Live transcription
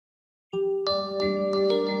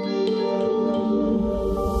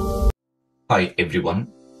Hi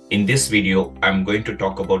everyone. In this video, I'm going to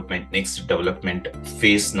talk about my next development,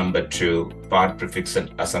 phase number 2, part prefix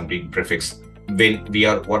and assembly prefix. When we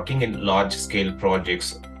are working in large scale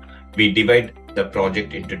projects, we divide the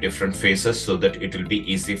project into different phases so that it will be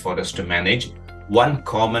easy for us to manage. One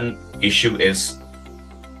common issue is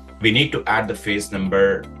we need to add the phase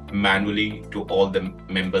number manually to all the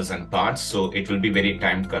members and parts, so it will be very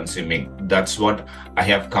time consuming. That's what I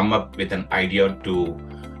have come up with an idea to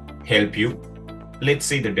help you. Let's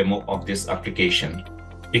see the demo of this application.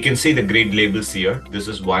 You can see the grid labels here. This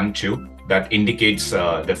is 1, 2 that indicates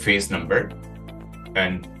the phase number,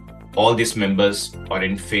 and all these members are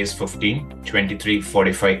in phase 15, 23,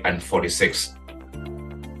 45 and 46.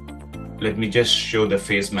 Let me just show the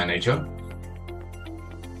phase manager.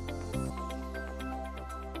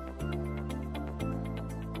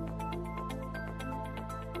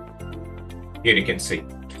 Here you can see.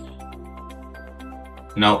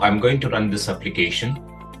 Now I'm going to run this application.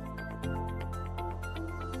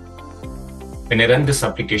 When I run this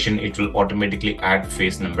application, it will automatically add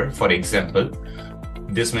phase number. For example,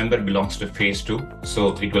 this member belongs to phase 2, so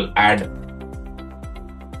it will add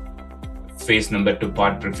phase number to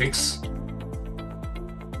part prefix.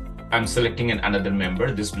 I'm selecting another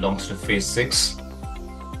member. This belongs to phase 6.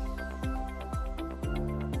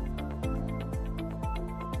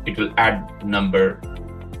 It will add number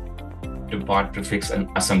to part prefix and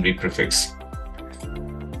assembly prefix.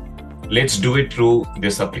 Let's do it through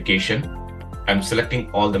this application. I'm selecting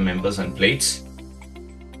all the members and plates,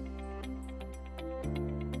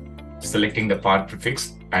 selecting the part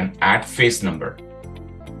prefix and add phase number.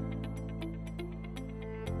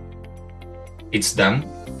 It's done.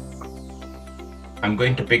 I'm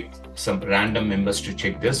going to pick some random members to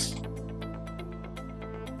check this.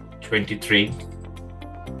 23.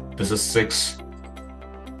 This is 6.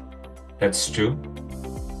 That's 2.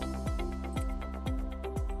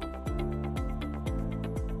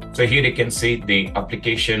 So here you can see the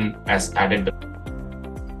application has added.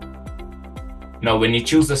 Now when you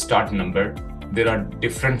choose the start number, there are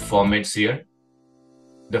different formats here.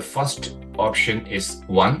 The first option is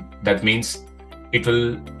 1. That means it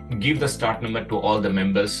will give the start number to all the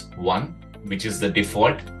members 1, which is the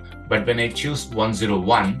default. But when I choose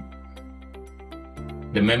 101,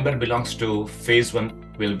 the member belongs to phase 1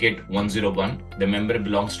 will get 101, the member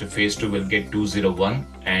belongs to phase 2 will get 201,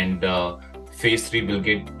 and phase 3 will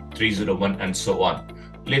get 301, and so on.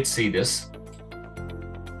 Let's see this.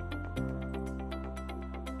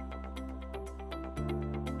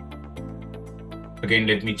 Again,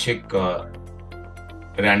 let me check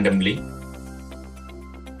randomly.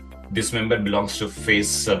 This member belongs to phase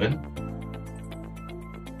 7.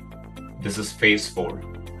 This is phase 4.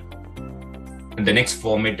 And the next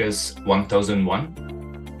format is 1001.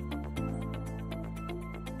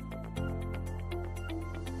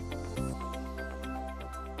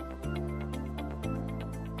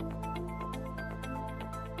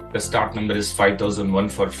 The start number is 5001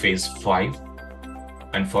 for phase 5.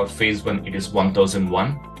 And for phase 1, it is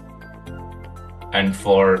 1001. And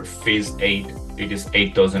for phase 8, it is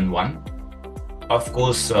 8001. Of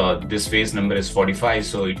course, this phase number is 45,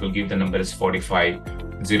 so it will give the number as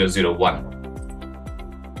 45001.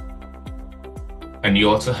 And you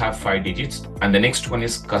also have 5 digits. And the next one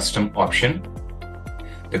is custom option.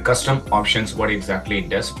 The custom options, what exactly it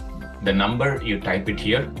does, the number you type it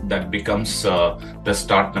here, that becomes the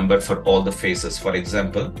start number for all the phases. For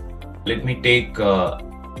example, let me take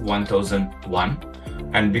 1001.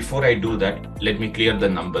 And before I do that, let me clear the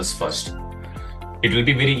numbers first. It will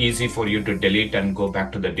be very easy for you to delete and go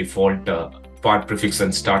back to the default part prefix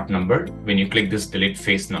and start number when you click this delete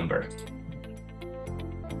phase number.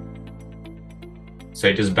 So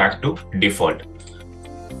it is back to default.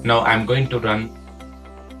 Now I'm going to run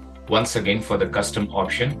once again for the custom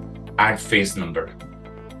option, add phase number.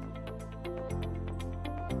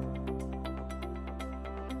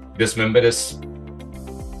 This member is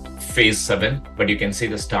phase 7, but you can see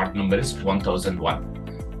the start number is 1001.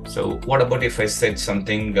 So what about if I set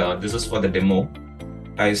something, this is for the demo.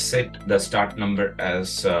 I set the start number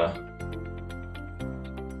as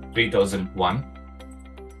 3001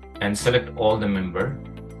 and select all the member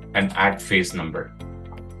and add phase number.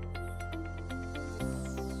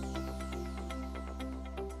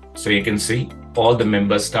 So you can see all the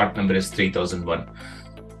members start number is 3001.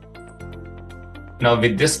 Now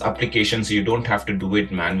with this application, so you don't have to do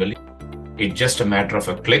it manually. It's just a matter of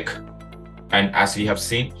a click. And as you have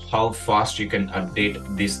seen how fast you can update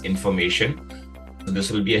this information,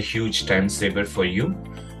 this will be a huge time saver for you.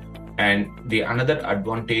 And the another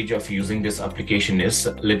advantage of using this application is,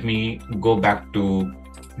 let me go back to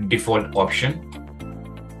default option.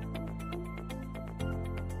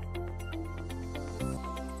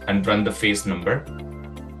 and run the phase number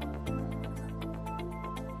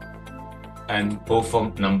and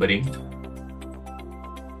perform numbering.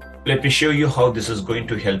 Let me show you how this is going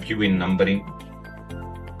to help you in numbering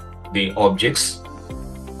the objects.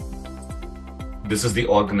 This is the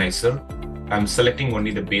organizer. I'm selecting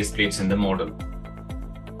only the base plates in the model.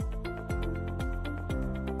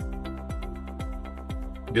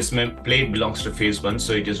 This plate belongs to phase 1,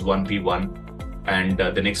 so it is 1P1, and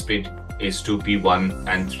the next plate is 2P1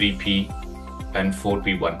 and 3P and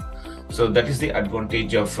 4P1. So that is the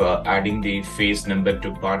advantage of adding the phase number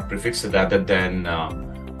to part prefix rather than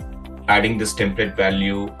adding this template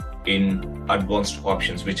value in advanced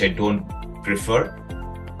options, which I don't prefer.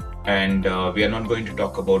 And we are not going to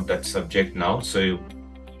talk about that subject now. So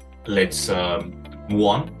let's move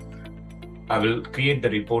on. I will create the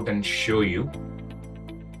report and show you.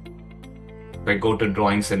 If I go to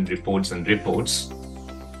drawings and reports,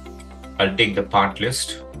 I'll take the part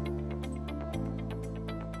list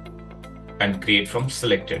and create from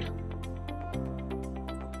selected.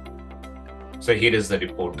 So here is the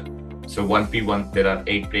report. So 1P1, there are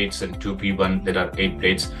 8 plates, and 2P1, there are 8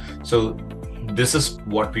 plates. So this is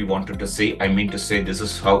what we wanted to say. I mean to say, this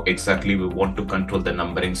is how exactly we want to control the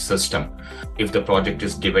numbering system if the project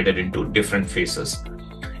is divided into different phases.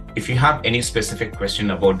 If you have any specific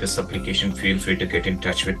question about this application, feel free to get in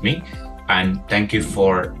touch with me. And thank you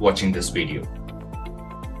for watching this video.